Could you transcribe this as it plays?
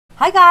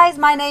Hi guys,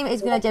 my name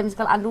is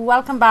Gemzicle and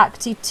welcome back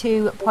to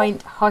 2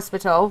 Point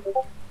Hospital.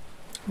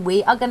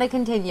 We are going to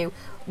continue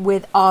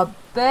with our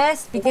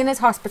first beginners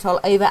hospital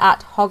over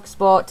at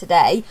Hogsport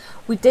today.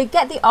 We did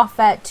get the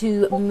offer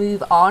to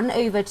move on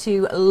over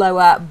to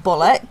lower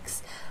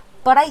bullocks,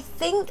 but I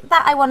think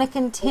that I want to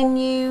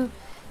continue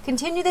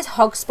this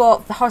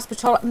Hogsport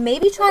hospital,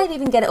 maybe try and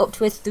even get it up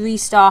to a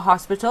 3-star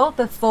hospital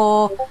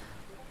before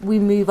we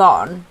move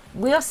on.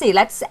 We'll see.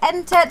 Let's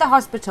enter the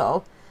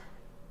hospital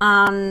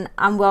and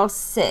we'll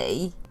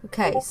see.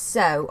 Okay,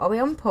 so are we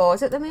on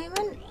pause at the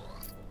moment?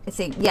 I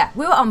think, yeah,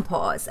 we were on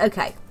pause.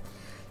 Okay,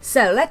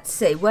 so let's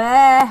see,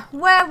 where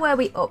were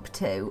we up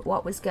to?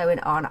 What was going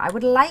on? I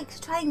would like to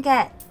try and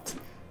get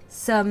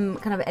some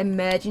kind of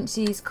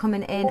emergencies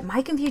coming in.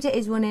 My computer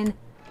is running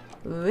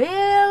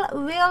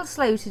real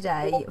slow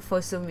today for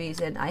some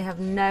reason. I have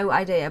no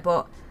idea,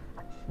 but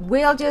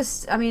we'll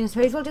just, I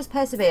suppose we'll just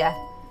persevere.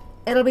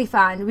 It'll be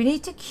fine. We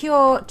need to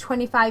cure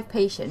 25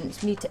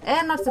 patients. We need to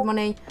earn lots of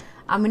money.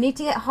 And we need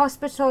to get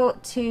hospital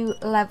to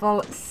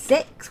level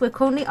 6. We're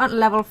currently on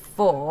level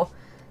 4.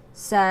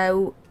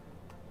 So,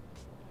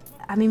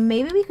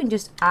 maybe we can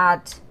just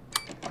add...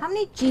 How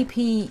many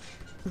GP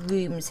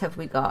rooms have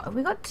we got? Have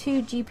we got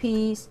 2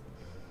 GPs?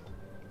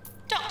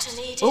 Doctor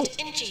needed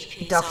in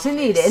GP's Doctor office.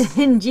 needed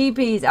in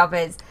GP's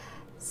office.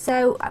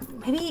 So,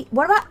 maybe...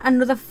 What about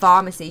another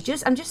pharmacy?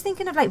 I'm just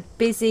thinking of, like,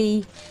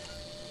 busy...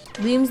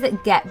 rooms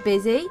that get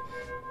busy.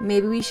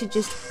 Maybe we should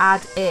just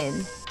add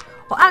in,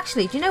 or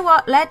actually, do you know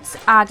what, let's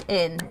add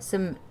in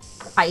some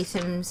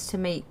items to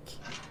make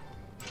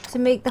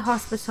the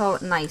hospital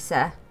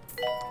nicer.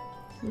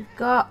 We've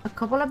got a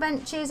couple of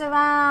benches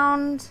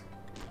around.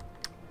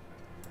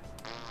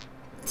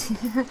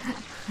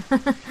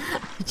 I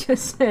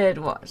just heard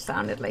what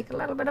sounded like a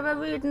little bit of a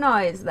rude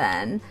noise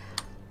then.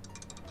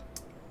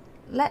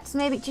 Let's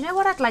maybe, do you know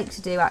what I'd like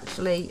to do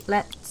actually?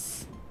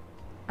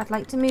 I'd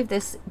like to move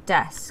this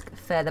desk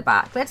further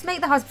back. Let's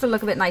make the hospital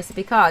look a bit nicer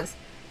because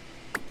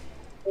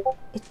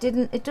I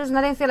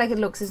don't feel like it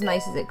looks as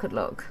nice as it could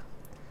look.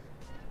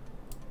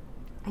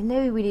 I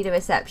know we need a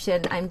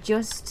reception. I'm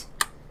just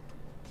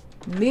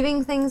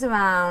moving things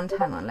around.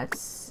 Hang on,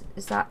 is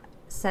that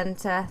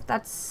center?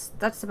 That's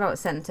about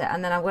center.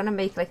 And then I'm going to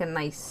make like a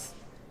nice,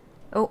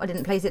 oh, I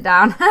didn't place it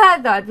down.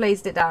 I thought I'd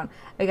placed it down.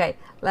 Okay,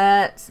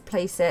 let's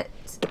place it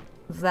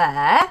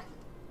there.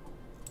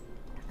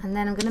 And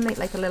then I'm going to make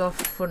like a little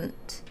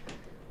front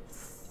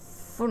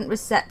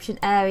reception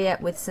area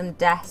with some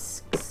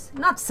desks.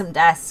 Not some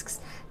desks,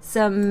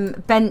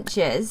 some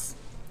benches.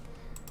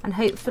 And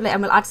hopefully,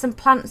 and we'll add some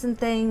plants and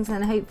things,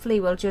 and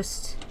hopefully we'll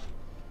just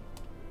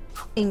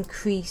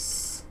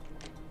increase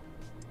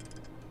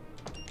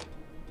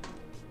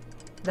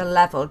the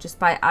level just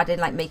by adding,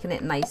 like, making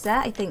it nicer.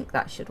 I think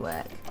that should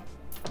work.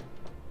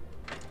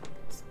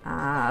 Let's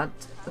add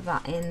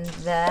that in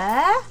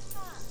there.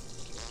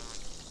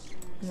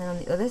 And then on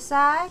the other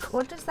side,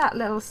 what does that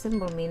little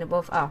symbol mean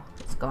above? Oh,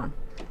 it's gone.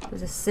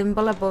 There's a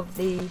symbol above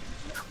the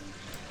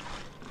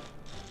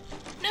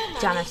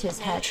janitor's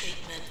head.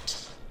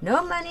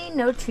 No money,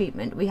 no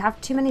treatment. We have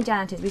too many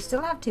janitors. We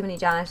still have too many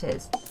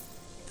janitors.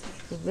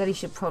 We really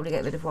should probably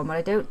get rid of one, but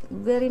I don't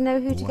really know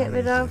who to get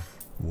rid of.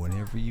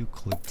 Whenever you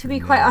click, to be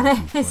quite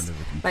honest.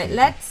 Right,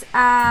 let's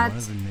add. One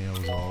of the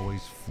nails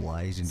always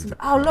flies into the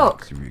oh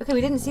look. Okay, we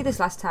didn't see this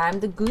last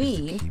time. The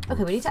green.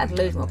 Okay, we need to add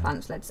loads more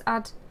plants. Let's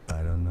add.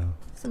 I don't know.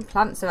 Some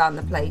plants around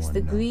the place. The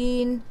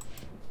green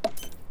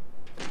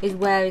is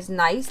where is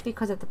nice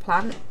because of the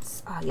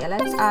plants. Oh yeah,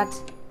 let's add.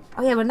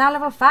 Oh yeah, we're now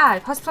level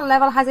 5. Hospital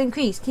level has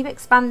increased. Keep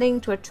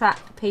expanding to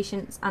attract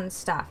patients and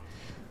staff.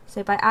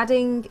 So by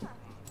adding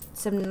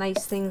some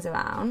nice things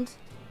around,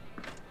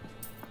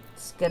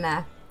 it's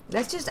gonna.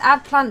 Let's just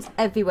add plants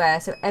everywhere,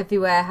 so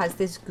everywhere has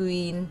this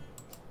green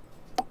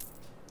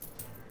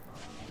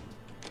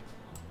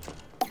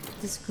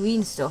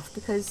stuff,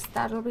 because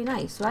that'll be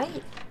nice,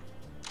 right?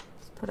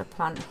 Put a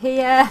plant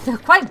here. They're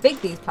quite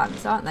big, these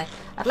plants, aren't they?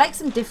 I'd like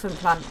some different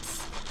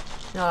plants,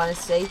 in all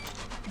honesty.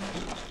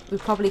 We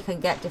probably can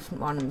get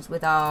different ones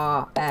with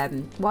our,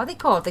 what are they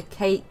called? The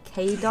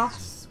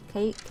K-Dosh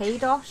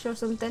or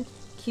something?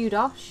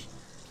 Q-Dosh?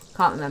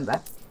 Can't remember.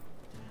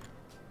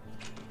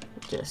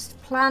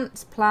 Just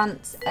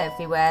plants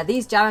everywhere.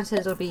 These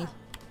janitors will be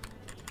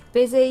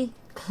busy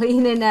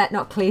cleaning,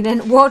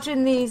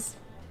 watering these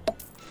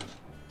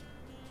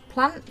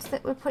plants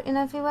that we're putting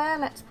everywhere.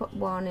 Let's put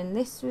one in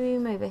this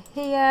room over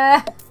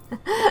here.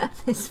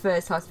 This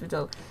first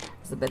hospital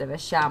is a bit of a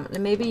sham.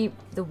 Maybe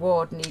the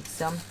ward needs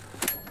some.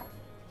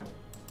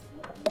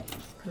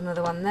 Put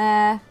another one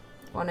there.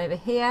 One over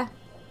here.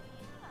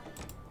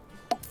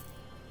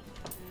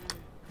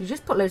 You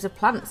just put loads of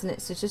plants in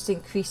it, so it's just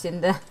increasing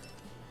the...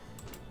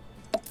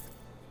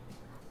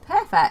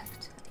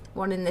 Perfect.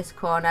 One in this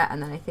corner,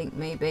 and then I think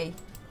maybe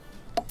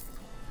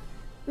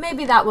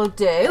that will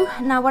do.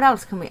 Now what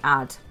else can we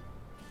add?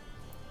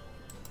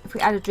 If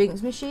we add a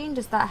drinks machine,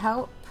 does that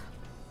help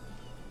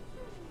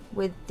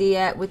with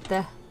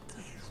the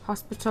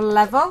hospital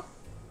level?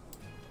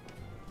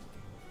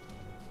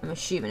 I'm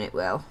assuming it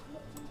will.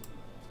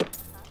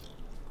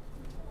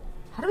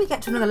 How do we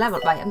get to another level?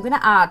 Right, I'm going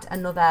to add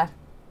another.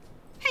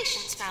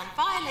 Patients found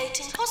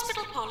violating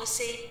hospital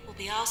policy will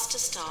be asked to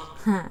stop.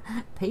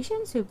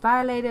 Patients who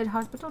violated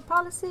hospital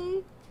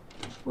policy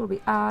will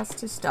be asked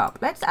to stop.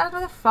 Let's add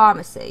another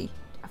pharmacy.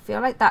 I feel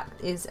like that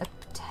is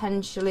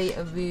potentially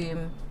a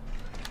room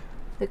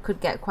that could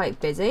get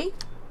quite busy.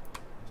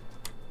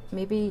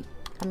 Maybe,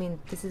 I mean,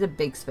 this is a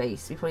big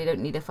space. We probably don't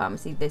need a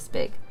pharmacy this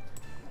big.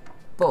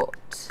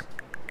 But,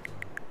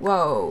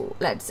 whoa,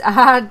 let's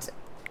add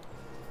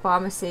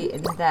pharmacy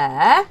in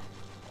there.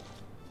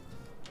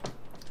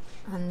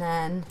 And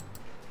then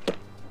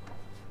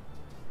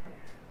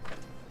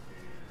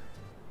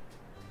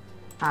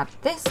add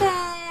this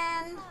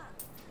in.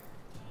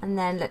 And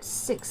then let's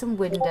stick some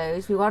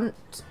windows. We want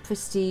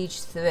prestige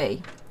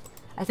 3.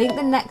 I think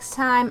the next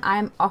time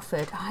I'm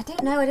offered, I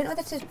don't know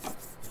whether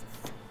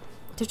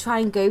to try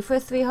and go for a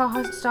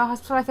 3-star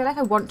hospital. I feel like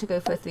I want to go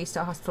for a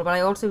 3-star hospital, but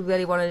I also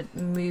really want to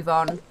move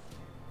on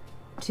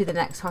to the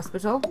next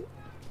hospital.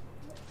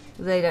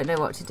 Really don't know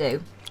what to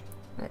do.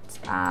 Let's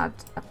add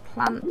a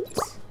plant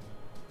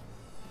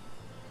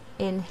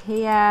in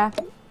here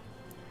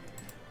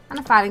and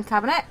a filing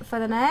cabinet for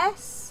the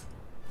nurse.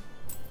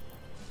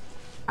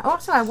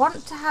 Also, I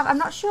want to have, I'm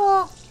not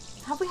sure,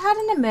 have we had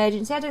an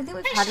emergency? I don't think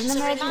we've had an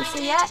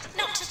emergency yet.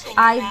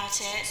 I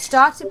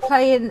started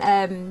playing,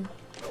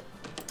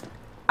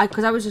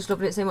 because I was just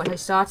loving it so much, I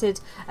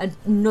started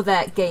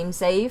another game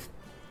save.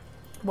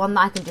 One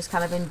that I can just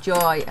kind of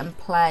enjoy and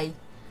play.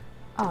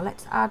 Oh,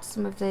 let's add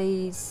some of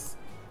these.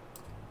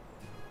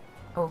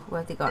 Oh,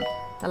 where have they gone?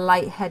 The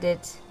light-headed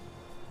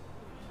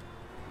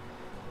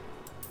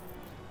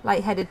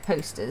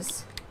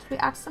posters. Did we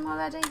add some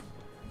already?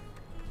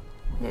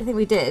 I don't think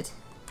we did.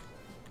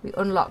 We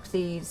unlocked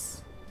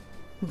these.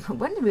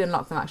 When did we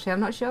unlock them actually? I'm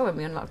not sure when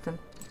we unlocked them.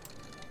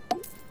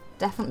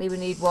 Definitely we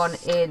need one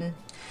in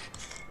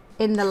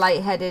the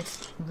light-headed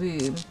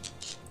room.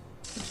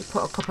 We should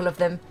put a couple of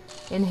them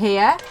in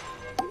here.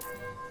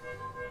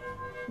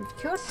 We've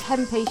cured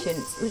 10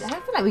 patients. I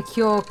don't feel like we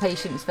cure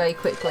patients very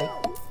quickly.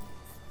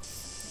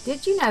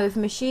 Did you know if a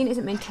machine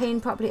isn't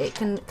maintained properly, it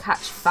can catch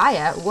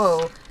fire?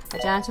 Whoa. A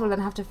janitor will then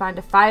have to find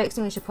a fire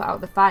extinguisher to put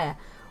out the fire.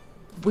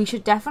 We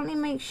should definitely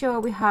make sure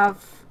we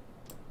have...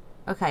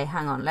 Okay,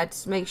 hang on.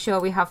 Let's make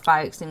sure we have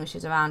fire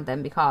extinguishers around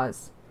them,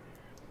 because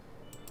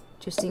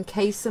just in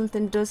case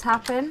something does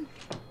happen,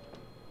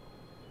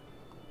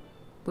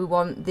 we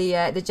want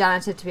the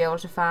janitor to be able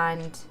to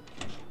find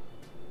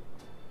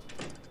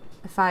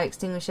a fire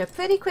extinguisher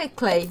pretty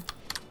quickly.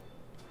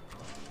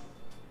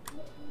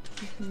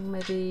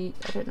 Maybe,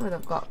 I don't know what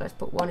I've got. Let's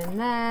put one in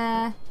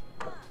there.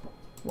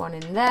 One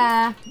in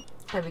there.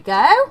 There we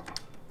go.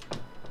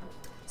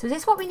 So is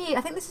this what we need?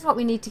 I think this is what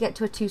we need to get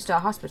to a 2-star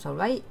hospital,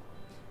 right?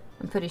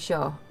 I'm pretty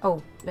sure.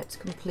 Oh, let's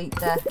complete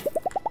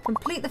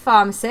the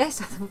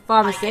pharmacist.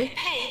 Pharmacy. I get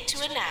paid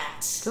to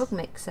announce. Drug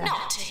mixer.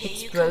 Not to hear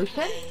It's you broken.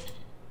 complain.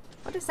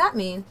 What does that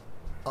mean?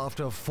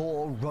 After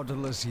 4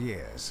 rudderless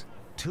years,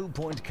 2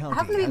 Point County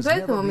How can it be has broken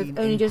never when we've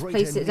been only in just greater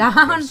placed it need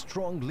down? of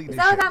strong Is leadership.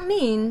 that what that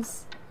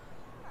means?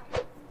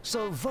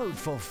 So vote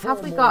for 4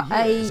 Have we more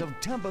got years a of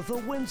Tabitha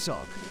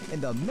Winsock in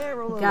the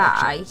mayoral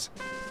guy? elections.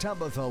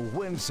 Tabitha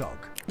Winsock,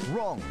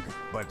 wrong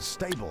but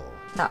stable.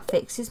 That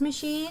fixes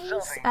machines.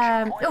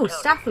 Oh,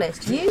 staff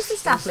list. Use the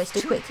staff list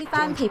to quickly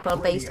find people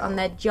based on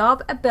their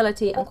job,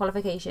 ability and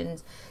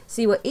qualifications.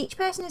 See what each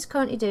person is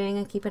currently doing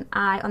and keep an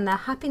eye on their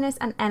happiness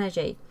and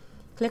energy.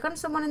 Click on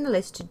someone in the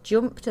list to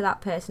jump to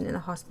that person in the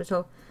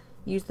hospital.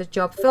 Use the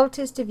job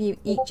filters to view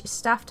each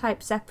staff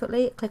type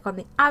separately. Click on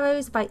the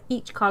arrows by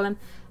each column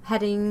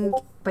heading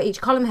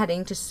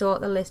to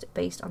sort the list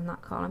based on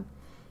that column.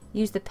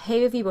 Use the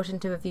pay review button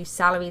to review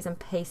salaries and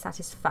pay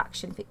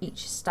satisfaction for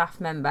each staff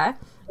member.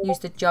 Use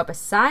the job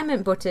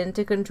assignment button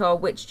to control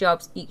which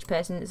jobs each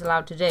person is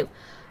allowed to do.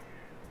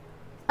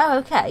 Oh,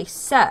 okay,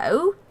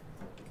 so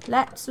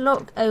let's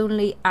look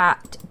only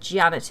at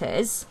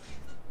janitors.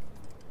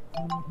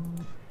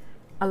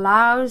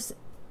 Allows,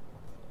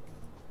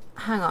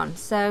 hang on,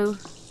 so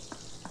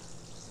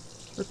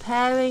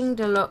repairing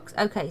deluxe,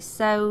 okay,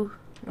 so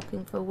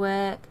looking for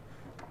work.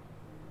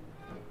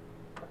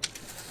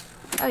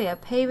 Oh yeah,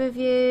 pay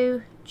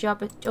review,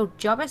 job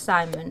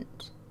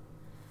assignment.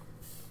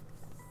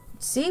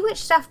 See which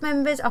staff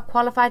members are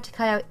qualified to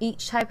carry out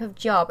each type of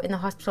job in the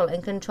hospital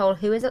and control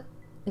who is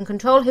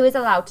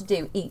allowed to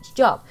do each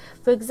job.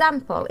 For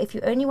example, if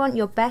you only want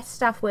your best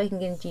staff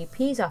working in a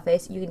GP's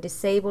office, you can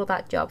disable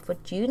that job for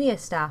junior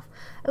staff.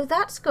 Oh,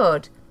 that's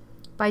good.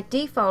 By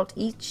default,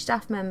 each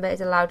staff member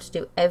is allowed to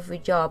do every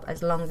job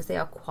as long as they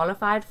are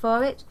qualified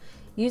for it.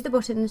 Use the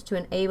buttons to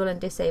enable and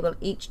disable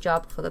each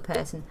job for the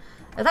person.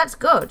 Oh, that's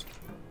good.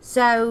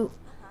 So,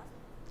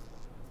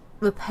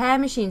 repair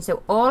machines.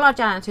 So all our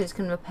janitors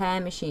can repair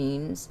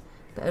machines,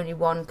 but only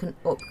one can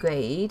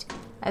upgrade.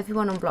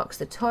 Everyone unblocks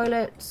the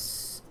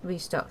toilets,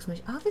 restocks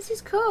machines. Oh, this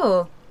is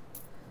cool.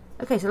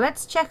 Okay, so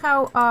let's check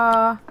out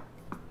our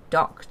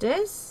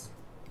doctors.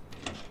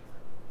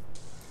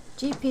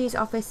 GP's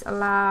office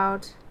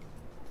allowed.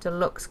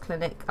 Deluxe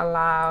clinic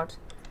allowed.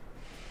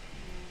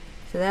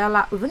 So they're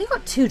allowed. We've only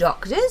got 2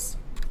 doctors.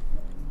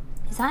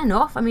 Is that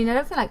enough? I mean, I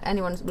don't feel like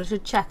anyone... We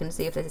should check and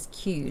see if there's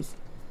queues.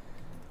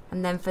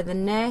 And then for the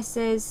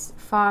nurses,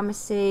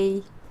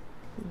 pharmacy,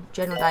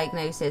 general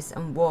diagnosis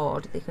and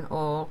ward, they can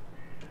all...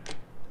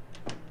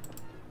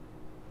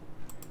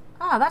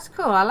 Oh, that's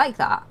cool. I like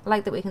that. I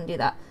like that we can do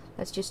that.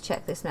 Let's just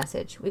check this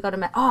message. We got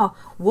a...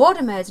 ward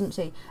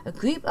emergency. A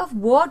group of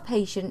ward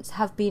patients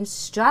have been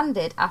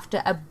stranded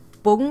after a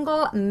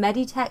Bungle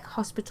Meditech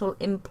hospital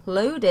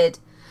imploded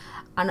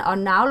and are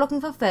now looking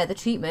for further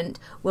treatment.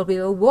 Will be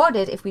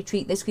rewarded if we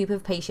treat this group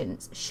of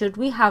patients. Should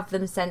we have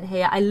them sent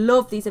here? I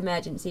love these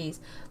emergencies.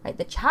 Right,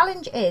 the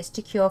challenge is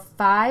to cure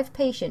 5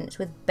 patients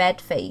with bed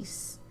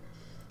face.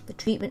 The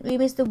treatment room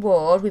is the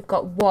ward. We've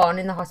got 1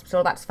 in the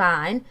hospital. That's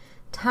fine.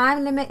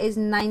 Time limit is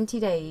 90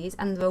 days.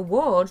 And the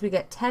rewards, we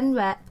get 10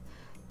 rep,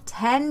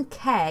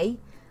 10k,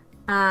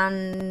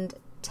 and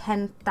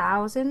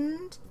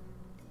 10,000.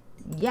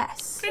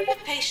 Yes. Group of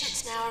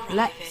patients now arriving.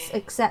 Let's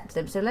accept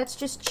them. So let's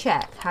just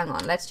check. Hang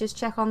on. Let's just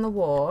check on the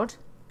ward.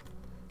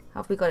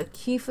 Have we got a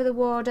queue for the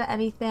ward or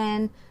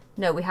anything?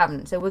 No, we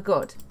haven't. So we're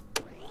good.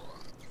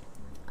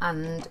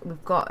 And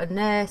we've got a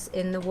nurse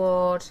in the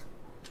ward.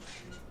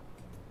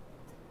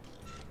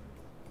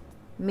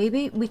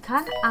 Maybe we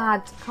can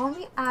add... Can't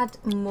we add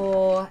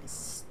more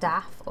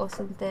staff or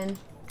something?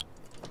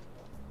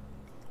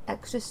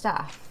 Extra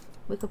staff.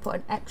 We could put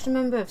an extra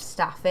member of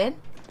staff in.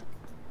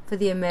 For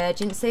the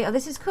emergency. Oh,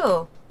 this is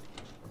cool.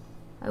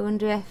 I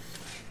wonder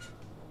if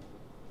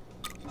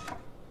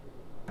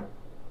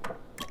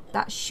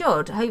that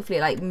should hopefully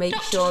like make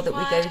sure that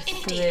we go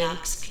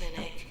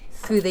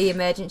through the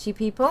emergency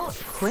people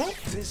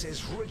quick. This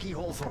is Ricky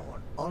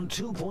Hawthorne on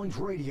 2 Point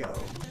Radio.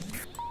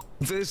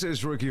 This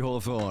is Ricky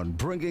Hawthorne,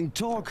 bringing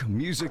talk,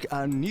 music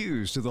and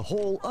news to the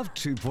whole of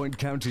 2 Point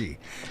County.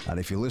 And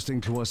if you're listening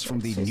to us from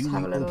the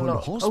newly opened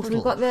hospital,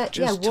 we've got the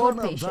just ward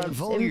turn up that patients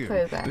volume, in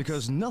progress.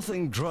 because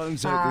nothing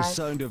drowns out the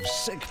sound of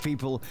sick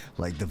people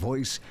like the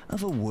voice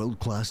of a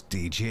world-class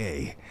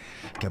DJ.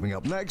 Coming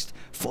up next,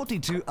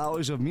 42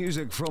 hours of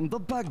music from the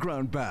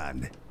background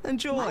band.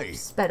 Enjoy! I'm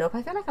sped up.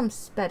 I feel like I'm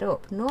sped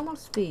up. Normal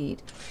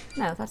speed.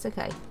 No, that's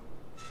okay.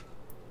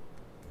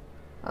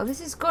 Oh,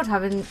 this is good,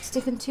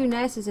 sticking 2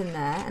 nurses in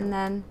there, and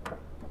then...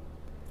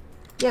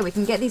 Yeah, we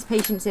can get these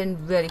patients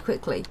in really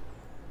quickly.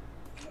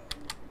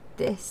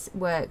 This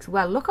works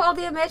well. Look at all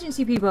the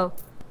emergency people.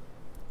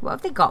 What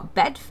have they got?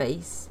 Bed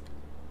face.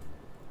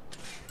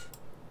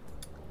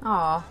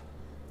 Oh,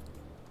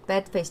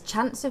 bed face.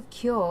 Chance of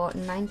cure,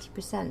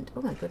 90%.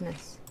 Oh my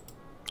goodness.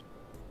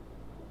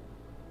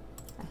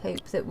 I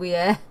hope that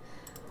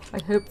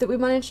we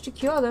manage to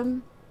cure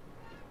them.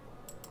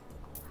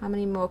 How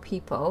many more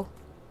people?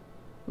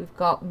 We've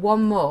got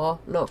 1 more.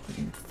 Look,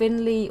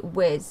 Finley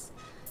Wiz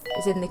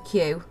is in the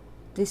queue.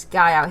 This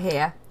guy out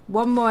here.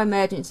 1 more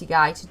emergency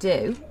guy to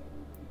do.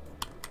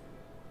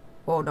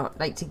 Or not,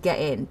 like to get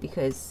in,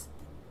 because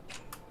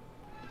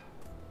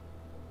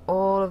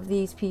all of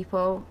these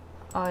people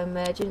are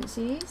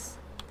emergencies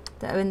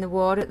that are in the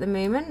ward at the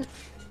moment.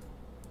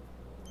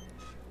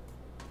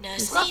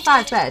 Nurse We've got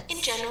 5 beds.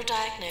 in general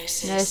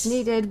diagnosis. Nurse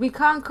needed. We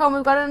can't come.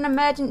 We've got an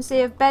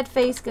emergency of bed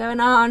face going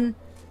on.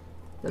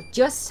 We'll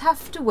just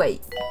have to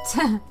wait.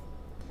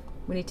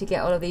 We need to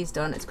get all of these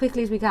done as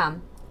quickly as we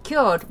can.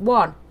 Cured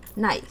 1.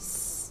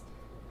 Nice.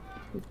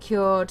 We've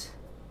cured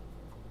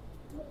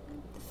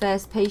the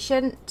first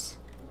patient.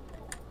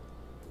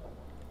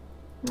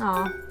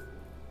 Aw.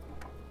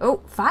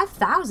 Oh,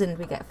 5,000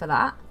 we get for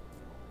that.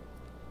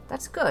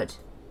 That's good.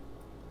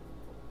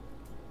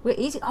 We're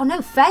easy. Oh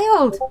no,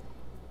 failed.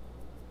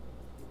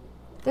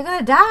 They're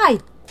gonna die.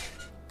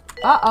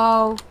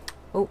 Uh-oh.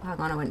 Oh, hang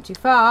on, I went too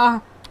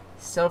far.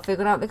 Still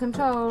figuring out the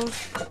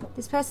controls.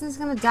 This person's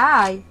gonna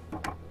die.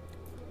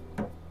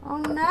 Oh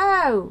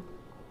no.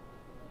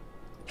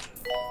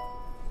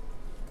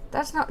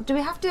 That's not... Do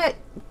we have to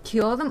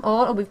cure them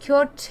all? Oh, we've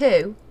cured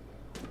 2.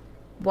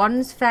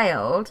 1's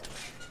failed.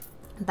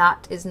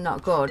 That is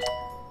not good.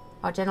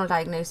 Our general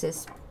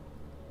diagnosis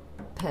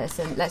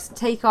person. Let's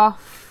take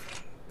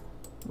off.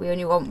 We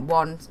only want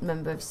 1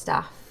 member of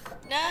staff.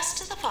 Nurse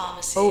to the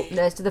pharmacy. Oh,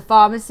 nurse to the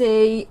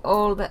pharmacy.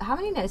 All the... How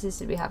many nurses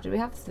did we have? Did we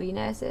have 3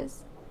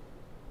 nurses?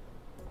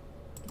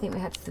 I think we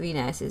had 3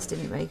 nurses,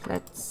 didn't we?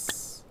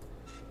 Let's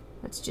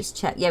just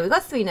check. Yeah, we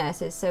got 3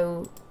 nurses,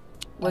 so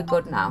we're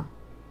good now.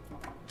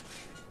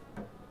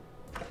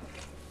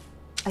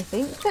 I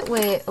think that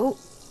we're... Oh,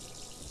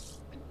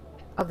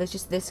 there's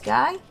just this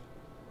guy.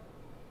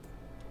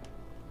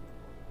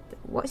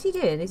 What's he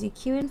doing? Is he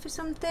queuing for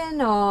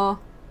something, or...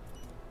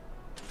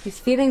 He's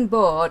feeling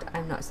bored.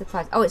 I'm not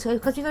surprised. Oh, it's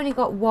because we've only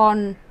got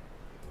 1...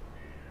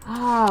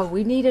 Oh,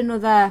 we need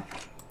another...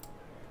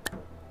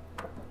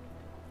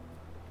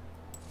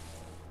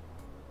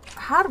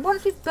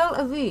 Once we've built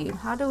a room,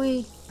 how do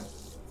we...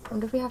 I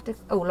wonder if we have to...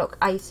 Oh, look,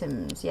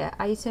 items. Yeah,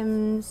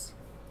 items.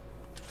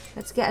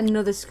 Let's get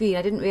another screen.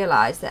 I didn't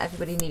realise that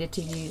everybody needed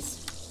to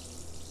use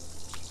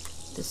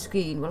the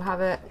screen. We'll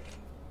have a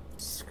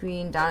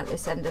screen down at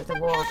this end of the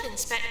ward. Health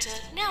inspector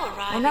now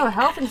arriving. Oh no, a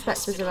health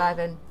inspector's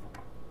arriving.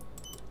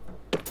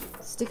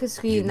 stick a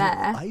screen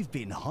there. I've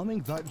been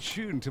humming that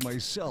tune to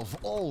myself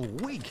all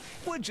week,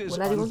 which is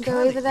Will anyone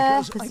go over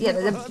there? Because yeah,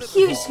 there's a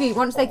huge screen.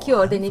 Once they're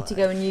cured, they need to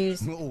go and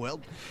use Oh well,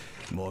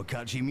 more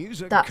catchy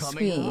music that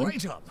coming screen.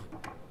 right up.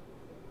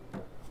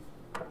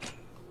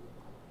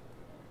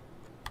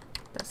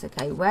 That's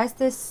okay. Where's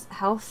this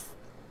health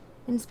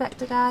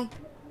inspector guy?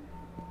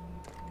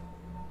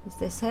 Is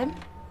this him?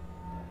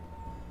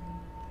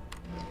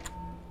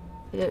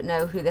 I don't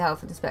know who the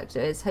health inspector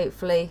is.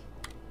 Hopefully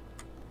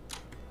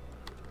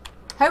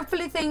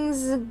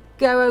things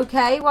go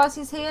okay whilst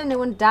he's here. No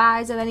one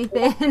dies or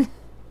anything.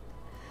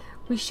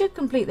 We should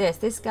complete this.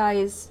 This guy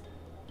is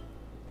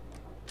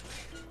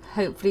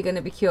hopefully going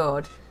to be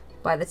cured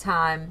by the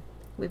time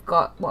we've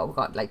got, what, we've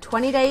got like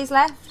 20 days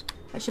left.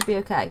 That should be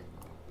okay.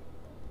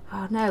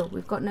 Oh no,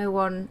 we've got no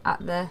one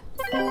at the...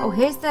 Oh,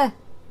 here's the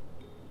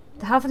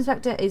health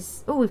inspector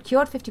is... Oh, we've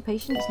cured 50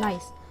 patients.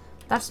 Nice.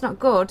 That's not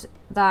good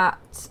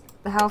that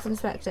the health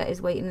inspector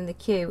is waiting in the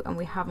queue and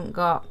we haven't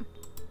got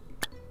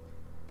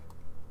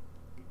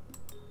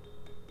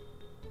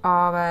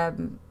our,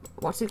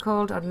 what's it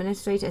called?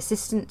 Administrator,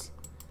 assistant.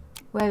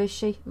 Where is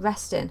she?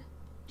 Resting.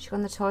 Is she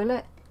on the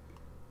toilet?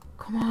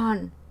 Come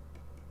on.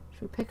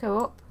 Should we pick her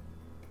up?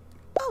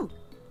 Oh!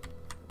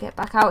 Get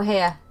back out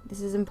here.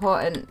 This is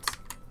important.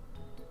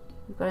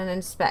 We've got an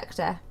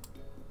inspector.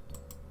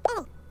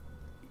 Oh.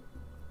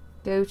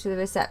 Go to the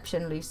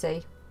reception,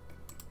 Lucy.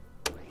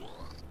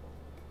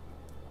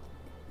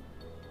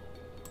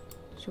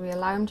 Should we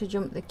allow him to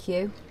jump the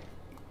queue?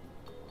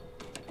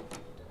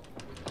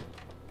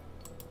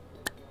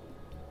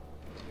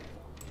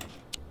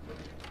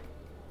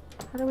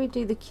 How do we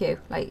do the queue?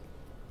 Like,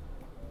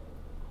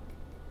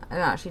 I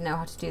don't actually know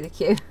how to do the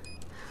queue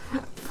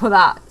for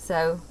that.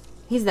 So,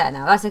 he's there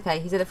now. That's okay.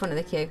 He's at the front of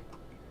the queue.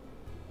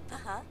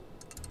 Uh-huh.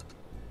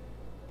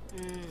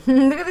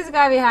 Look at this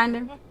guy behind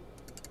him.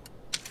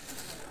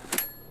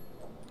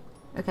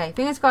 Okay,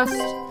 fingers crossed.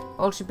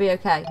 All should be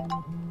okay.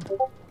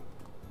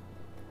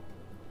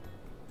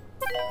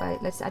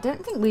 Right, let's... I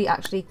don't think we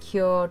actually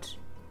cured...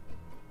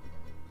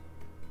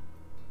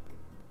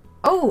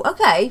 Oh,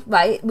 okay,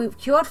 right. We've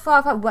cured 4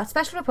 out of 5.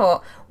 Special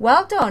report.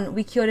 Well done.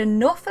 We cured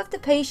enough of the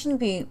patient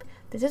group.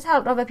 This has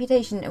helped our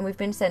reputation and we've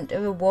been sent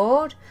a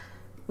reward.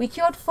 We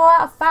cured 4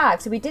 out of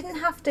 5, so we didn't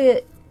have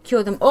to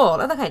cure them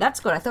all. Okay, that's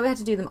good. I thought we had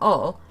to do them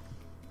all.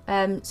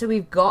 So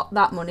we've got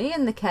that money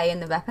and the K and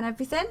the rep and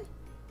everything.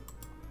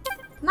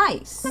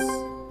 Nice.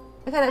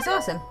 Okay, that's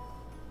awesome.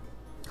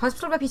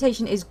 Hospital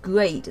reputation is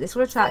great. This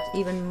will attract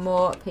even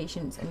more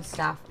patients and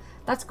staff.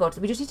 That's good.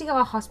 So we just need to get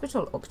our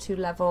hospital up to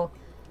level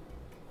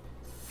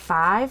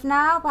 5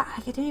 now, but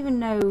I don't even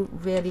know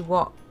really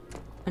what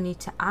I need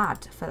to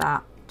add for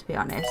that, to be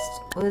honest.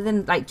 Other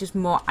than like just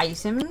more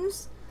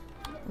items.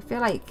 I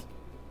feel like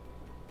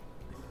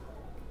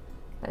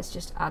let's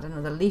just add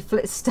another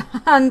leaflet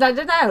stand. I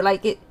don't know,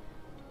 like it.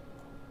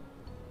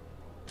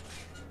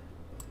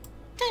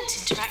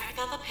 Don't interact with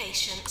other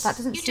patients. That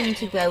doesn't You seem don't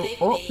to know where go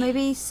they've up. been.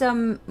 Maybe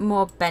some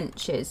more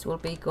benches will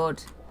be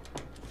good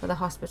for the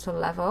hospital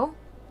level.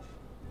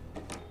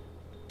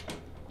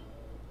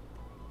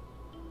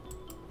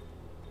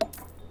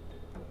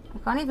 I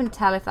can't even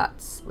tell if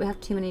that's... We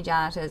have too many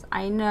janitors.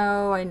 I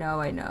know. I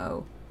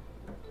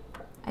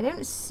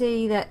don't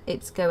see that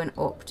it's going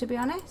up, to be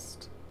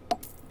honest.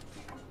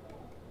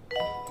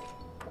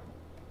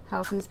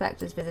 Health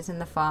inspectors visiting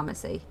the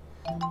pharmacy.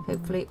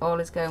 Hopefully all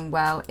is going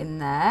well in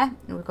there.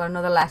 And we've got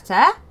another letter.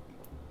 I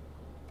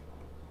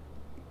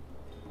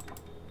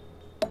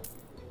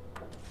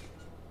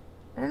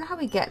don't know how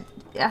we get...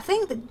 I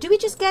think... Do we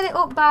just get it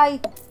up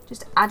by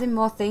just adding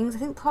more things? I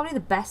think probably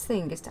the best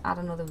thing is to add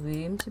another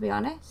room, to be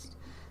honest.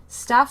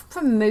 Staff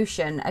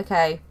promotion.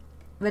 Okay.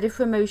 Ready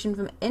for promotion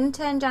from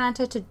intern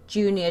janitor to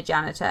junior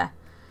janitor.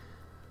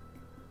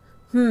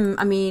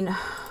 I mean...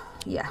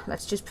 Yeah,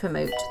 let's just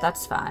promote.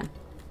 That's fine.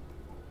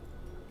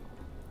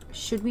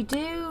 Should we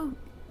do...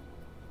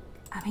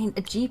 I mean,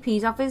 a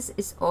GP's office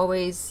is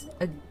always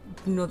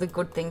another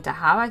good thing to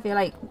have. I feel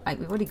like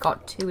we've already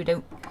got 2. We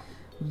don't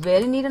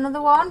really need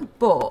another one,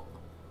 but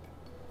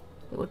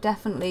it will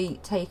definitely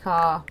take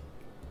our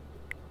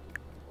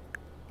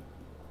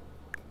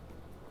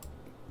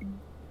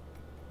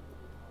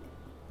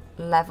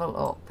level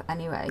up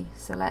anyway.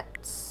 So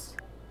let's...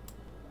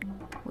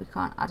 We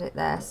can't add it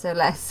there, so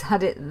let's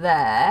add it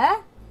there.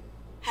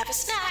 Have a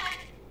snack.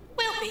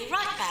 We'll be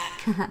right back.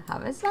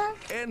 Have a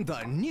snack. In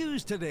the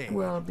news today,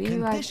 We'll be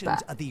right conditions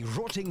back. at the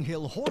Rotting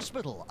Hill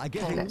Hospital are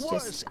getting let's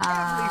worse just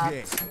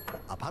every day.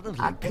 Apparently,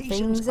 add the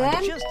patients things are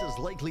in. just as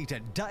likely to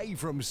die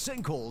from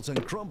sinkholes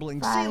and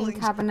crumbling Filing ceilings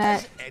cabinet,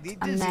 as any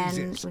and then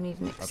diseases. we need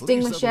an At least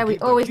extinguisher. that'll We keep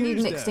the always need an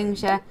queues down.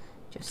 extinguisher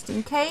just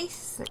in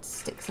case. Let's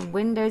stick some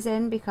windows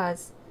in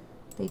because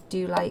they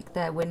do like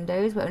their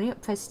windows. We're only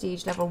at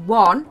prestige level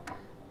 1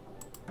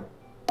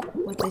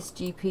 with this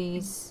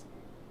GP's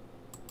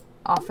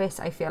office.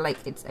 I feel like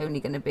it's only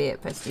going to be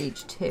at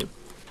prestige 2, to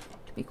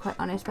be quite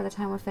honest, by the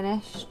time we're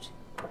finished.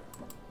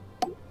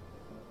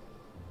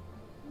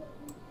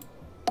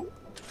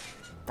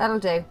 That'll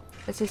do.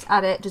 Let's just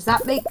add it. Does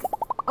that make...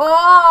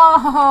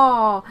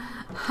 Oh!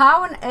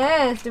 How on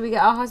earth do we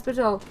get our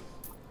hospital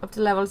up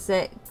to level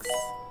 6?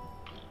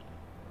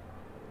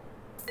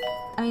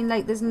 I mean,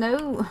 like, there's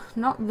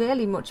not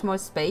really much more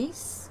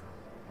space.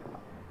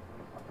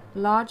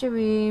 Larger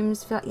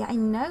rooms. Yeah, I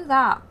know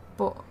that,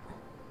 but...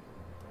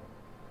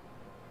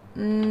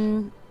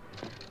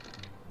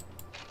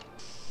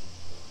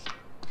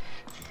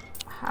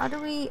 how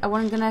do we...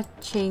 I'm gonna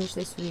change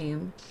this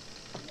room.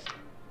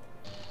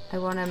 I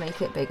want to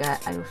make it bigger.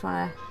 I just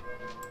want to...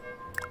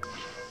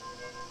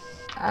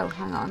 oh,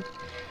 hang on.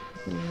 I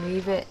can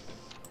move it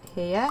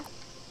here.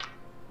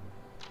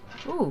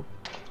 Ooh.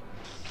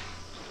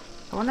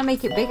 I want to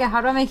make it bigger.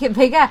 How do I make it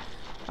bigger?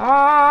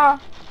 Oh!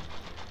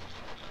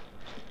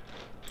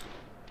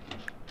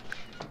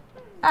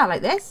 Ah,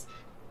 like this?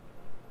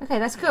 Okay,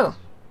 that's cool.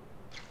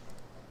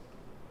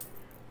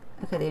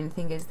 Okay, the only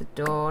thing is the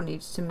door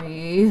needs to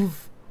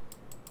move.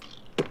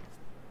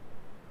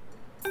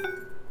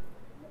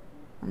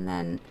 And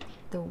then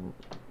the...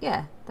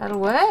 yeah, that'll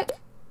work.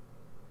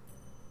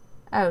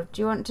 Oh,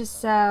 do you want to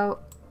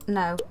sell...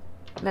 no.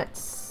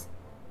 Let's...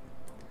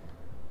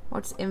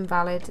 what's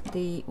invalid?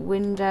 The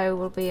window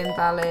will be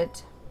invalid.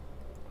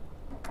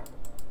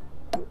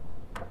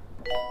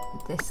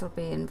 This will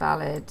be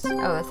invalid.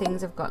 Oh, the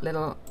things have got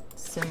little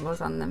symbols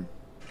on them.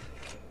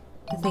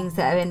 The things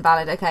that are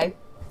invalid, okay.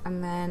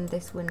 And then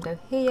this window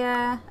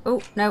here.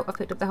 Oh, no, I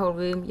picked up the whole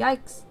room.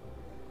 Yikes.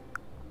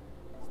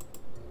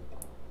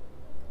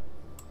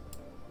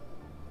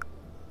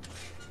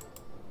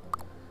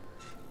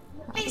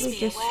 Please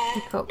be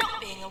aware,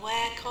 not being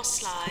aware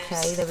costs lives.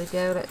 Okay, there we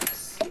go.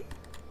 Let's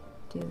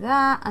do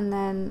that. And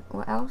then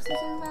what else is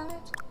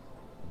invalid?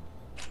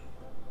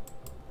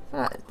 I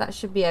feel like that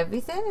should be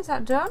everything. Is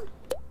that done?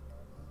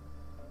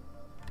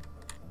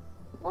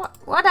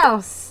 What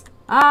else?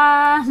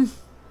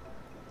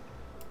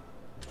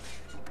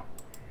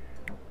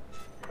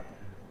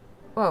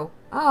 Whoa.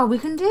 Oh, we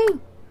can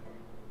do.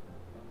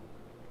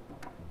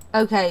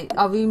 Okay,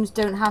 our rooms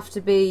don't have to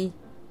be...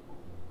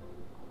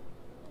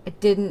 I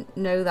didn't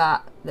know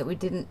that we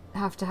didn't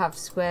have to have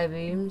square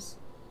rooms.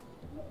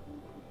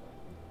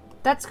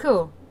 That's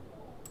cool.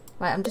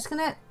 Right, I'm just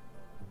gonna...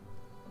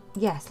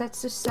 yes,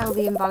 let's just sell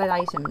the invalid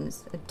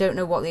items. I don't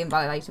know what the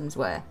invalid items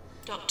were.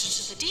 Doctor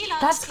to the dealer.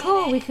 That's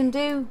cool, we can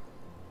do...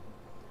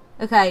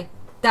 okay,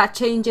 that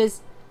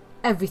changes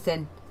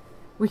everything.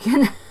 We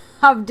can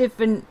have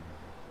different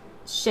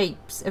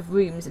shapes of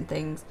rooms and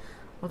things.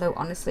 Although,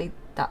 honestly,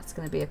 that's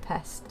going to be a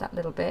pest, that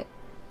little bit.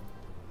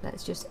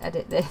 Let's just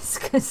edit this,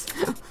 because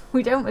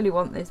we don't really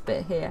want this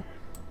bit here.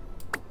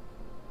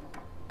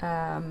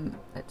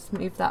 Let's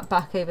move that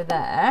back over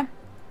there.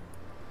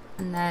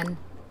 And then,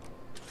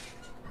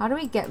 how do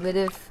we get rid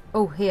of...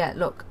 oh, here,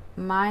 look.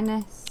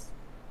 Minus...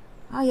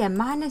 oh, yeah,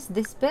 minus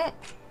this bit.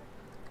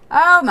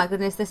 Oh, my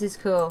goodness, this is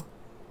cool.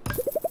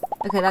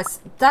 Okay,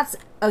 that's...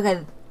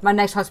 okay, my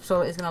next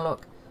hospital is going to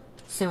look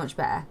so much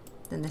better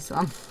than this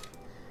one.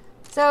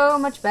 So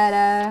much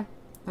better.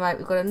 Right,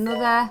 we've got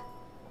another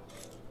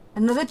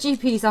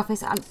GP's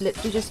office. I'm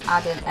literally just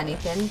adding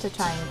anything to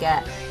try and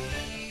get...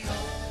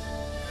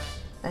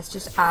 let's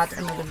just add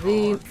another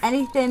room.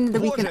 Anything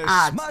that we can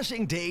add.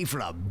 Smashing day for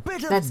a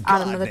bit of let's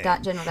add another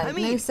general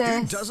diagnosis. I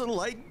mean, who doesn't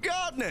like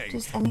gardening?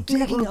 Just anything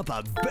that digging will... up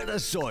a bit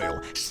of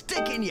soil,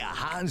 sticking your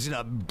hands in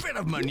a bit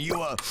of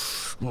manure.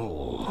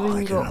 Oh, I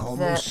bring can up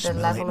almost the smell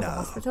level it of the now.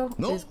 hospital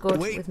No, is good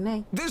wait. with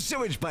me. This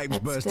sewage pipe's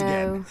Let's burst go.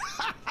 again.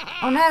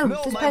 Oh no,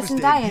 No, this my person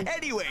mistake. dying.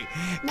 Anyway,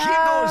 No. keep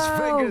those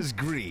fingers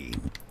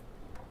green.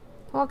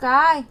 Poor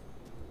guy.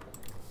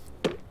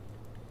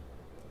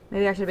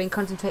 Maybe I should have been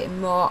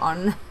concentrating more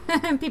on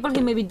people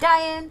who may be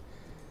dying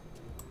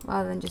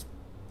rather than just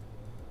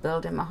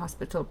building my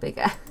hospital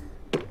bigger.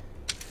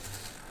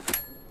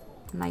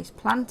 Nice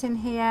plant in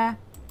here.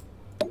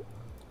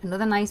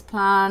 Another nice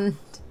plant.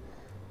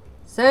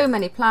 So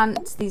many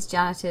plants. These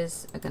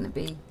janitors are going to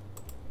be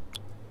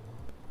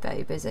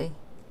very busy.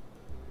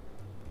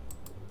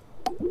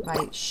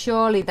 Right,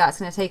 surely that's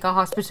going to take our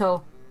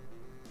hospital.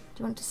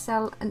 Do you want to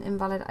sell an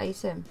invalid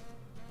item?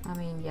 I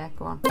mean, yeah,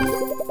 go on.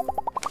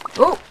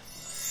 Oh,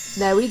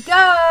 there we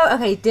go.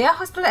 Okay, dear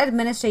hospital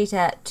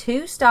administrator,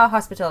 2-star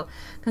hospital.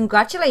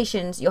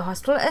 Congratulations, your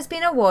hospital has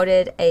been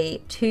awarded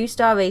a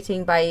 2-star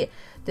rating by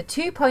the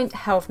 2-Point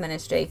Health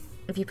Ministry.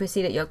 If you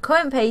proceed at your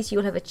current pace, you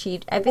will have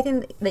achieved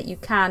everything that you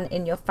can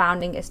in your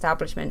founding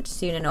establishment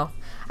soon enough.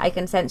 I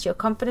can sense your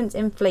confidence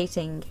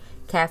inflating.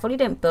 Careful you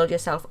don't build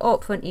yourself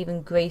up for an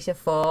even greater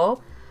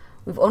fall.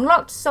 We've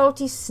unlocked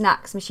salty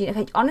snacks machine.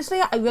 Okay, honestly,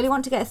 I really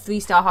want to get a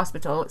 3-star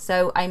hospital,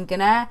 so I'm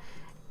gonna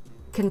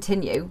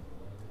continue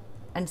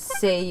and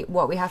see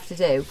what we have to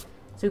do.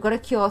 So we've got to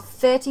cure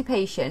 30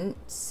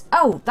 patients.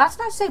 Oh, that's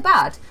not so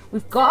bad.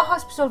 We've got a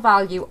hospital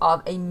value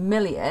of $1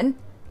 million.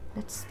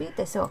 Let's speed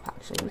this up,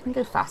 actually. We can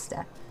go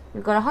faster.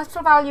 We've got a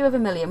hospital value of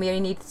 $1 million. We only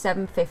need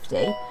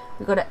 750.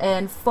 We've got to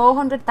earn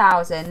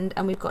 400,000,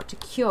 and we've got to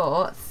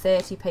cure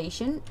 30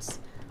 patients,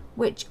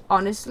 which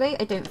honestly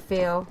I don't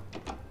feel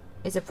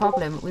is a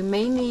problem. We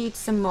may need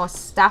some more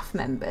staff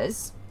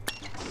members.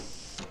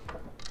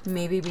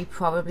 Maybe we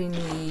probably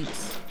need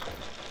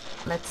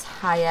let's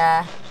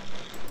hire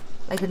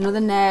like another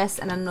nurse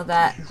and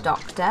another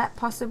doctor,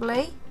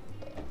 possibly.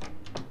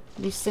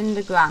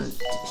 Lucinda Grant.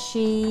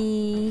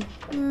 She...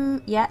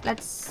 yeah,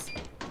 let's...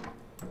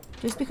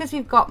 Just because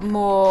we've got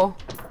more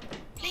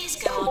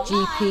Please go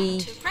online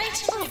GP... to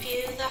rate and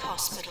review the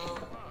hospital.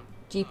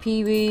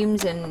 GP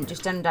rooms and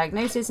just done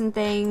diagnosis and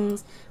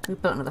things.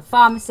 We've built another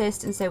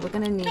pharmacist, and so we're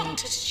going to need...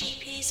 Doctor's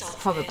GP's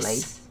office.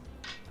 Probably.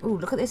 Oh,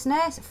 look at this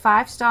nurse.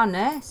 5-star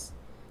nurse.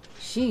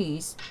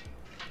 She's...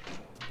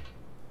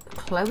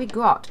 Chloe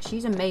Grott.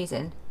 She's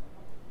amazing.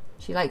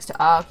 She likes to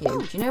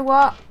argue. Do you know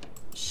what?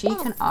 She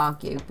can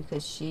argue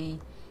because she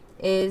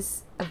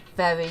is a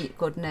very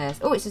good nurse.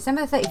 Oh, it's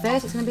December the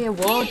 31st. It's going to be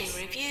awards.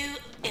 Yearly review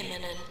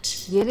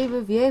imminent. Yearly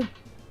review.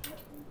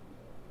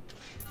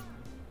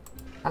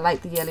 I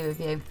like the yearly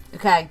review.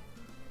 Okay.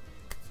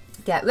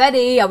 Get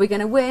ready. Are we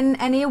going to win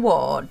any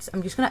awards?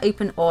 I'm just going to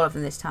open all of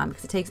them this time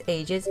because it takes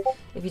ages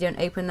if you don't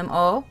open them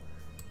all.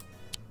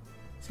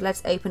 So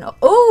let's open up.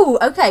 Oh,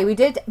 okay. We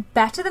did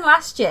better than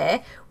last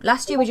year.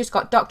 Last year we just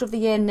got Doctor of the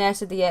Year,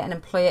 Nurse of the Year and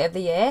Employer of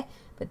the Year.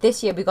 But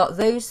this year we got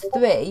those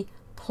 3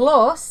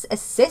 plus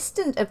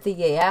Assistant of the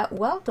Year.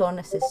 Well done,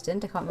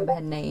 Assistant. I can't remember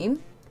her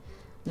name.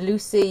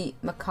 Lucy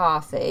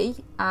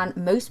McCarthy. And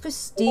Most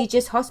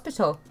Prestigious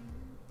Hospital.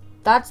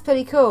 That's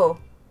pretty cool.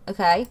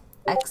 Okay.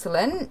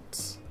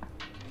 Excellent.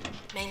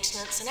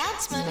 Maintenance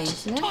announcement.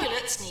 Maintenance.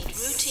 Toilets need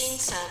routine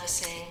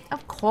servicing.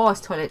 Of course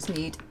toilets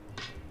need...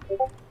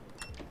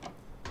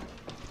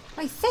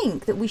 I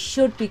think that we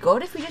should be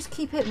good if we just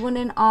keep it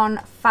running on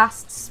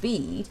fast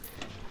speed.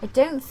 I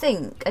don't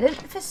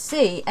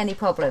foresee any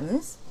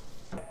problems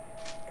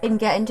in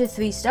getting to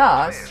 3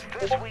 stars.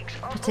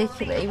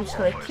 Particularly, we just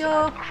got to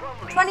cure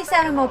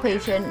 27 more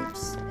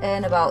patients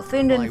and about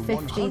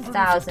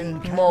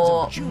 350,000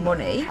 more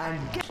money.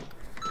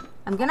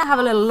 I'm going to have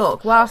a little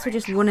look whilst we're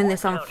just running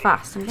this on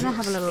fast. I'm going to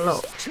have a little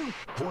look.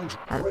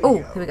 Oh,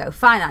 here we go.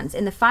 Finance.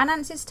 In the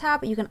Finances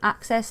tab, you can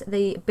access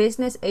the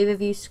business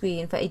overview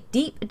screen for a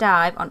deep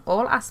dive on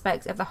all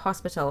aspects of the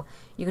hospital.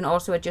 You can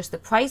also adjust the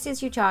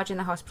prices you charge in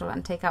the hospital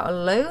and take out a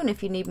loan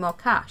if you need more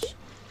cash.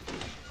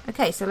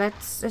 Okay, so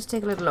let's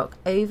take a little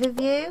look.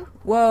 Overview.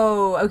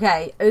 Whoa,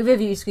 okay.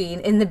 Overview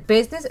screen. In the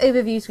business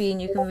overview screen,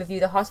 you can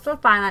review the hospital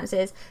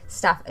finances,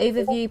 staff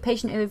overview,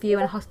 patient overview,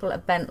 and hospital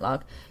event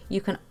log.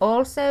 You can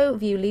also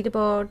view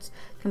leaderboards,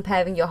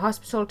 comparing your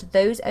hospital to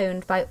those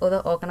owned by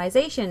other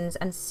organisations,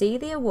 and see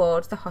the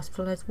awards the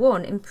hospital has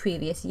won in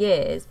previous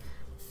years.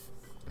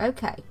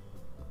 Okay,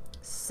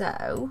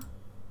 so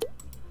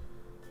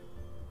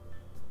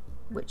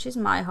which is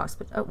my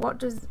hospital? Oh, what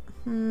does...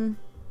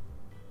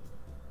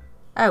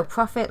 Oh,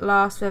 profit,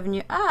 loss,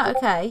 revenue. Ah,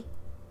 okay.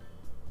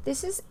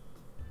 This is...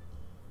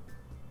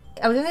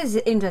 I was this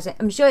is interesting.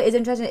 I'm sure it is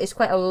interesting. It's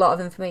quite a lot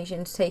of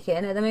information to take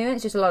in at the moment.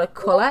 It's just a lot of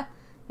colour.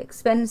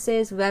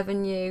 Expenses,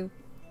 revenue,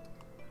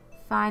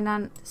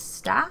 finance,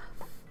 staff.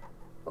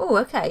 Oh,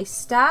 okay.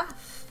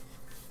 Staff.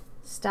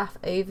 Staff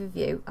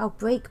overview. Oh,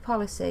 break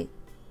policy.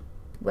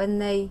 When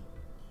they...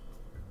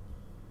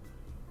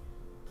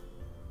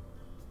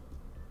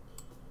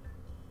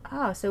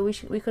 Oh, so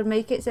we could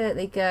make it so that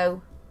they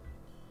go...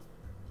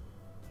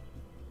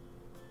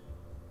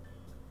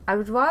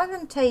 Would we rather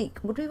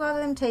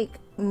them take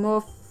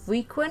more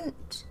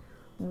frequent?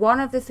 One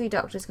of the 3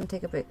 doctors can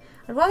take a break.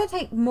 I'd rather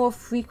take more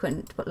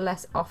frequent but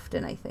less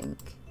often, I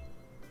think.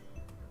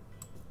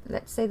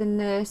 Let's say the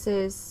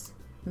nurses,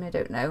 I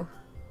don't know.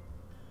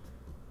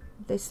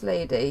 This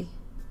lady.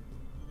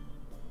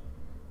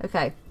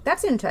 Okay,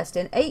 that's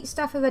interesting. 8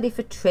 staff are ready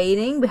for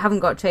training. We haven't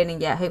got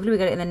training yet. Hopefully we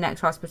get it in the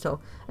next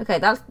hospital. Okay,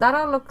 that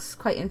all looks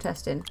quite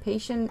interesting.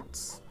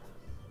 Patient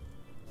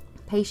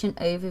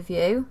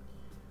overview.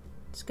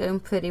 It's going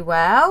pretty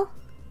well.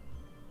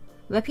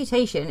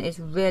 Reputation is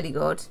really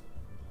good.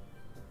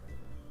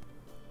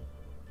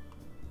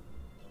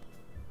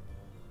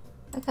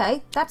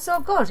 Okay, that's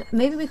all good.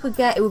 Maybe we could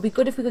get... It would be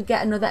good if we could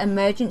get another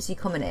emergency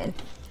coming in.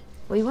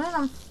 Are we running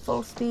on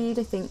full speed?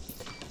 I think...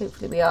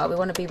 Hopefully we are. We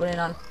want to be running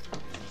on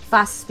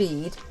fast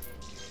speed.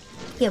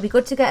 Yeah, it'd be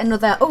good to get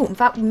another... Oh, in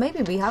fact,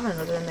 maybe we have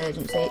another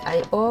emergency.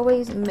 I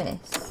always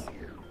miss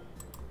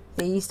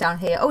these down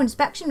here. Oh,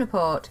 inspection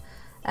report.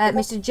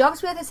 Mr.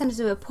 Jobsworth has sent us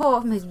a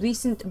report from his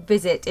recent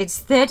visit. It's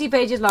 30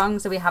 pages long,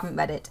 so we haven't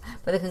read it.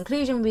 But the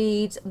conclusion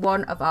reads,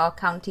 one of our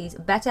county's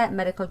better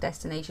medical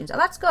destinations. Oh,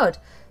 that's good.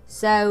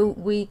 So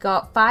we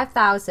got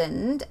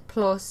 5,000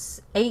 plus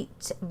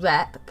 8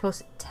 rep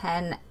plus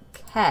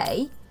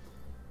 10k.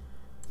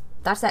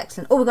 That's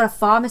excellent. Oh, we've got a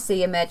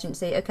pharmacy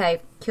emergency.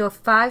 Okay, cure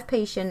 5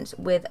 patients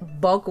with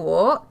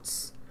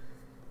bogwarts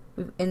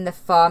in the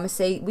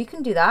pharmacy. We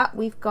can do that.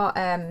 We've got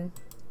no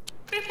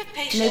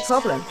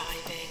problem.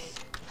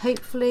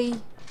 Hopefully,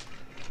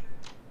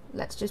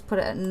 let's just put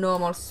it at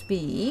normal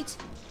speed.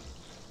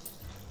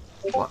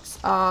 What's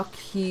our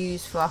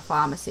queues for our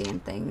pharmacy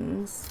and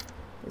things?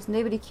 There's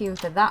nobody queuing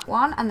for that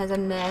one, and there's a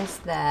nurse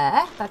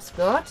there. That's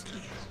good.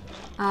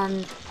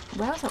 And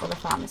where's our other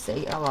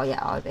pharmacy? Oh, well,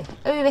 yeah,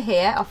 over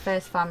here, our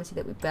first pharmacy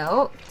that we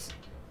built.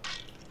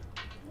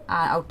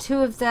 And 2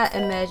 of the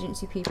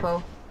emergency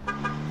people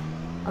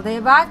are Oh, they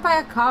arrived by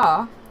a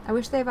car. I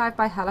wish they arrived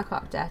by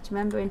helicopter. Do you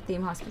remember in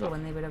Theme Hospital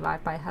when they would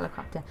arrive by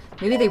helicopter?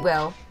 Maybe they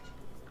will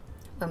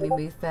when we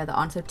move further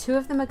on. So 2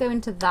 of them are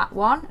going to that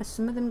one. Are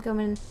some of them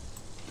going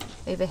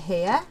over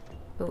here?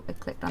 Oh, I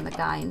clicked on the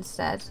guy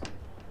instead.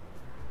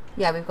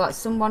 Yeah, we've got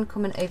someone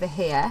coming over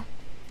here.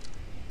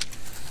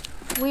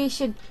 We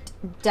should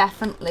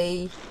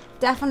definitely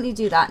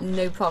do that,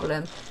 no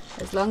problem.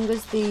 As long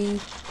as the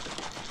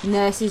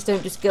nurses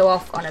don't just go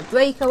off on a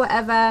break or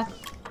whatever,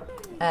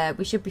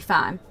 we should be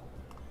fine.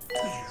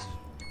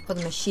 Or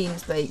the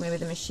machines break, maybe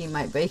the machine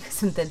might break or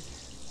something.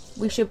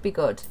 We should be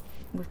good.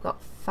 We've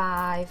got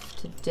 5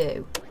 to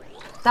do.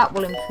 That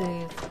will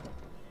improve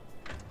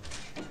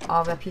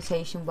our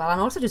reputation well, and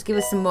also just give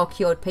us some more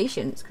cured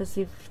patients, because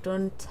we've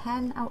done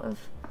 10 out of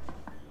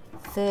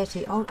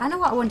 30. Oh, I know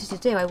what I wanted to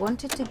do. I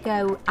wanted to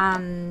go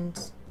and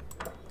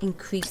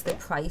increase the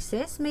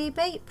prices,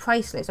 maybe.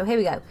 Price list. So here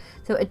we go.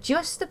 So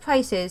adjust the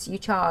prices you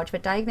charge for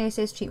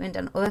diagnosis, treatment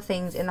and other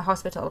things in the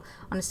hospital.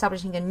 On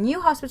establishing a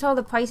new hospital,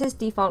 the prices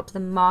default to the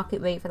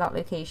market rate for that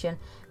location.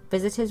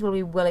 Visitors will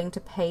be willing to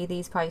pay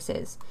these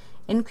prices.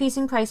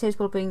 Increasing prices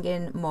will bring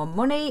in more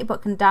money,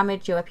 but can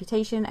damage your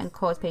reputation and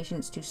cause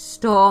patients to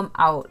storm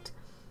out.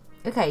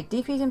 Okay,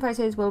 decreasing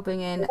prices will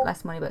bring in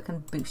less money, but can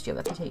boost your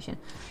reputation.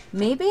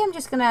 Maybe I'm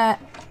just gonna...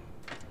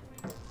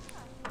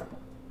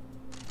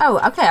 Oh,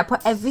 okay, I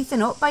put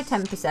everything up by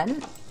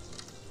 10%.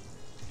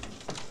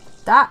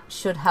 That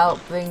should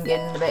help bring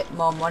in a bit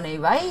more money,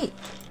 right?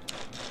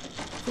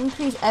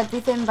 Increase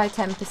everything by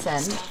 10%.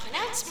 Staff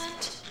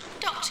announcement.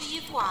 Doctor,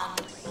 you've won.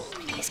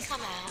 Please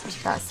come out.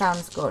 That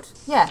sounds good.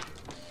 Yeah.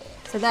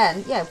 So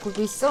then, yeah,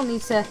 we still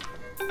need to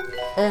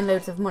earn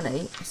loads of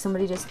money.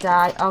 Somebody just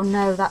died. Oh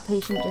no, that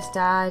patient just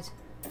died.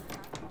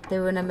 They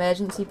were an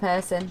emergency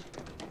person.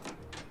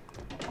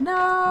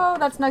 No,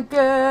 that's not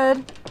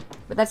good.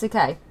 But that's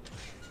okay.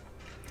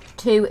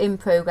 2 in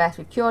progress.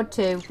 We've cured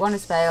 2. 1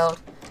 has failed.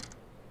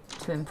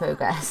 2 in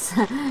progress.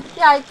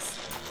 Yikes.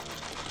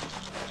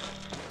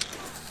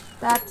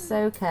 That's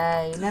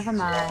okay. Never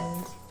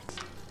mind.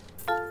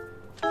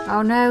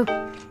 Oh no.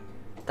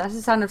 That's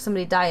the sound of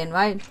somebody dying,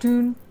 right?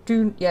 Doon,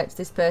 doon. Yeah, it's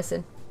this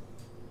person.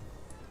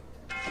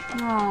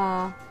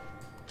 Aww.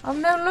 Oh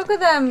no, look at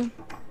them.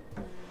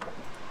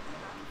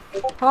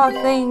 Poor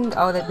thing.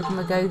 Oh, they've become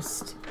a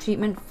ghost.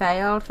 Treatment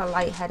failed for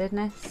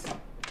lightheadedness.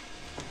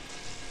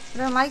 I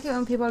don't like it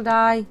when people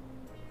die.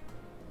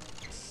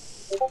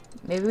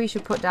 Maybe we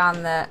should put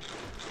down that...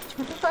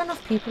 Have we got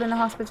enough people in the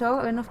hospital?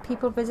 Are enough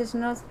people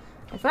visiting us?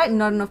 I feel like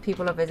not enough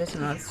people are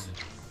visiting us.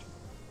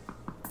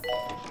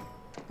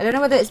 I don't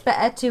know whether it's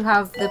better to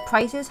have the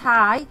prices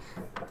high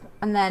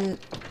and then...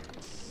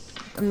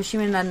 I'm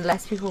assuming then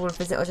less people will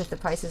visit us if the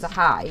prices are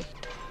high.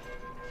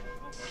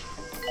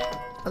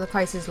 Or the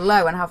price is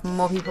low and have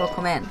more people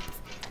come in.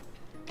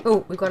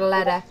 Oh, we've got a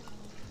letter.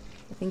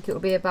 I think it will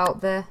be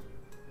about the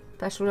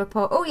special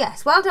report. Oh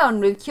yes, well done.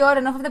 We've cured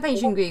enough of the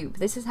patient group.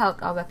 This has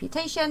helped our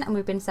reputation and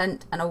we've been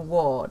sent an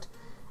award.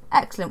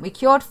 Excellent. We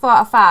cured 4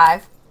 out of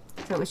 5.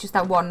 So it was just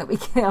that one that we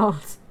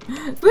killed.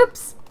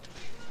 Whoops.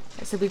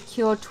 So we've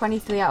cured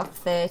 23 out of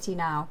 30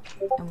 now.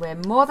 And we're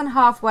more than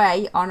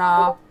halfway on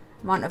our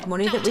amount of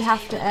money that we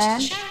have to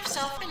earn.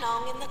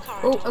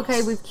 Oh,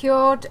 okay, we've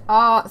cured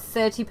our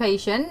 30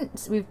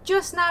 patients. We've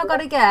just now got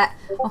to get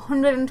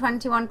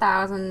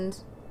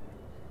 121,000.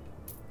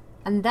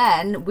 And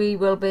then we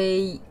will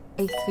be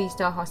a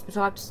 3-star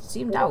hospital. I've just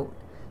zoomed out.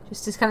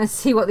 Just to kind of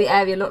see what the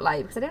area looked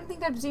like. Because I don't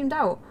think I've zoomed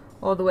out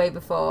all the way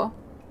before.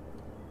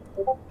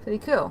 Pretty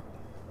cool.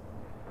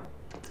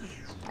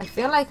 I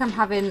feel like I'm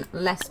having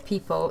less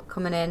people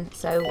coming in.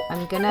 So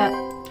I'm going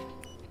to...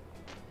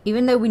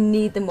 Even though we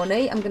need the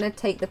money, I'm going to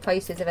take the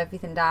prices of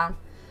everything down.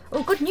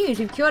 Oh, good news.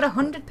 We've cured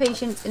 100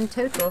 patients in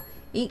total.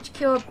 Each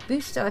cure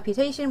boosts our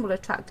reputation,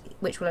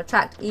 which will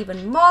attract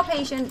even more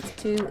patients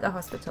to the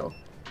hospital.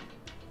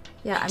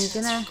 Yeah, I'm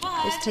going to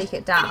just take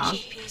it down.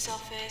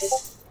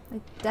 I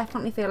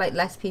definitely feel like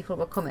less people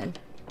were coming.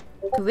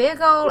 Career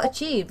goal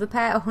achieved.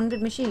 Repair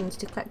 100 machines.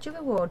 To collect your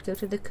reward, go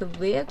to the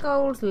career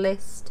goals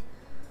list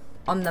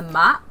on the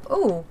map.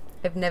 Oh,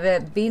 I've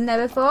never been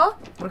there before.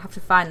 We'll have to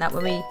find that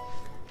when we...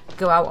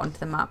 go out onto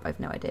the map. I have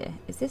no idea.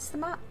 Is this the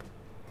map?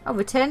 Oh,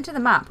 return to the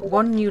map.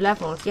 1 new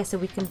level. Yes, so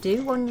we can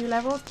do 1 new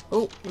level.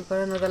 Oh, we've got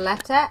another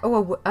letter.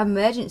 Oh,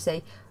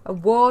 emergency.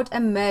 Award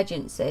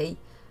emergency.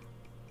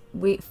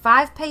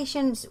 5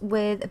 patients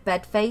with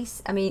bed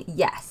face. I mean,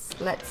 yes.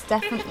 Let's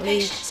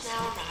definitely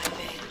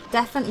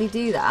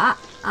do that.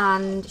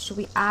 And should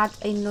we add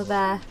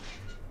another...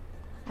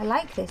 I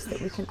like this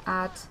that we can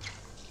add...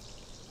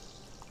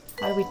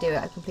 How do we do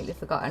it? I've completely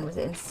forgotten. Was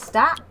it in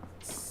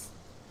stats?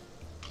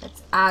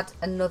 Let's add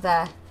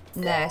another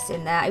nurse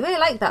in there. I really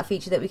like that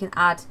feature that we can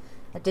add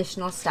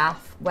additional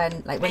staff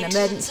when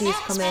emergencies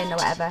come in or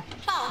whatever.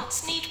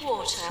 Plants need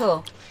water.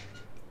 Cool.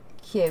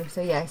 Q.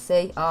 So yeah,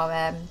 see,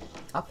 our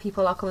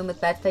people are coming with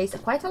bed face. A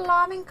quite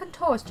alarming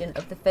contortion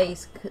of the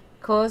face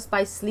caused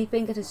by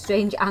sleeping at a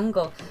strange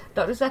angle.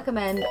 Doctors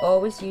recommend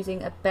always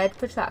using a bed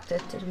protractor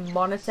to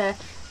monitor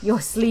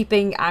your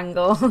sleeping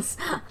angles.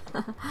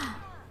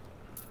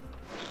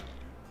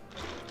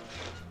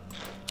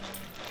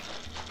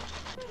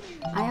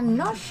 I am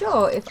not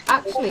sure if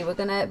actually we're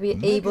going to be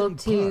able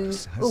to...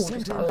 Oh,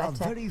 just got a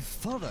letter.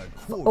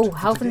 Oh,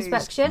 health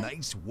inspection.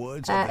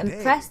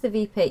 Impress the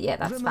VP. Yeah,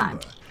 that's fine.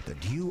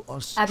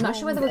 I'm not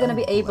sure whether we're going to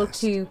be able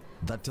to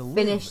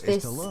finish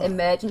this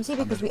emergency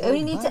because we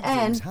only need to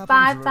earn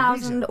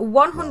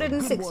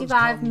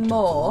 5,165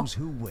 more.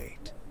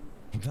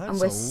 And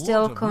we're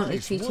still currently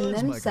treating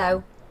them,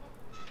 so...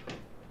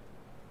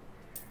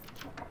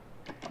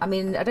 I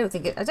mean, I don't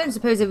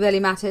suppose it really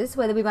matters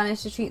whether we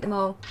manage to treat them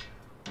all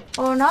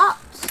or not.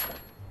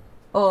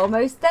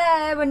 Almost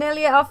there. We're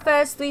nearly at our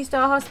first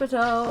 3-star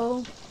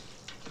hospital.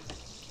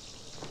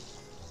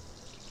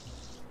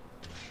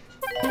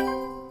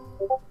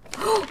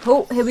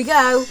 Oh, here we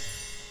go.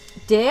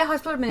 Dear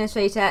Hospital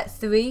Administrator,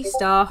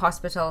 3-star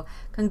hospital.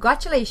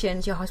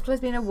 Congratulations, your hospital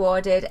has been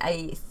awarded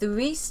a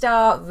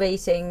 3-star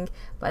rating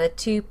by the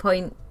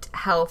 2-Point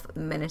Health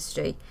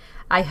Ministry.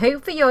 I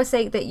hope for your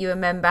sake that you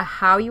remember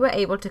how you were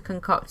able to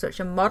concoct such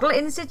a model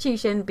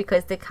institution,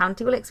 because the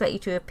county will expect you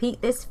to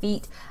repeat this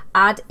feat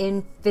ad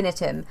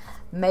infinitum.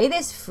 May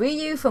this free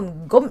you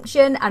from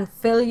gumption and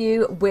fill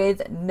you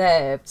with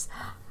nerves.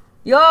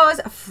 Yours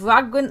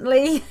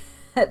fragrantly,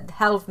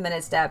 Health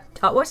Minister.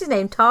 What's his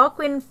name?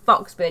 Tarquin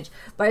Foxbridge.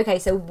 Right, okay,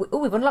 so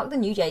we've unlocked the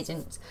new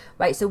agents.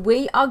 Right, so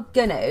we are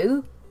going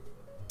to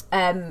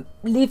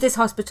leave this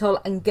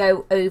hospital and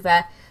go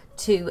over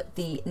to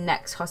the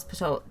next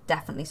hospital,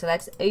 definitely. So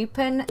let's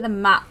open the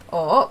map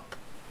up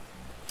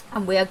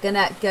and we are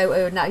gonna go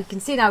over now. You can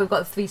see now we've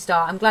got the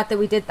 3-star. I'm glad that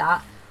we did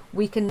that.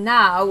 We can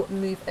now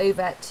move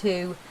over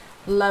to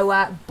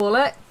lower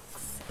bullets,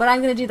 but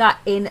I'm going to do that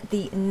in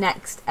the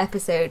next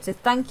episode. So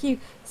thank you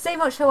so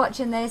much for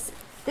watching this.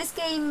 This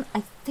game,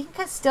 I think,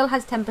 still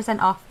has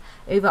 10% off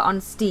over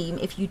on Steam.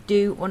 If you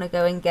do want to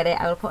go and get it,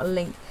 I will put a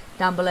link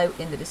down below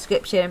in the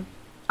description.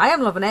 I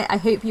am loving it. I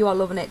hope you are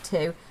loving it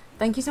too.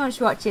 Thank you so much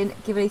for watching.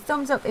 Give it a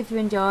thumbs up if you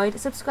enjoyed.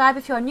 Subscribe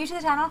if you are new to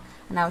the channel.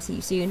 And I will see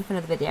you soon for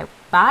another video.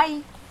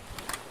 Bye.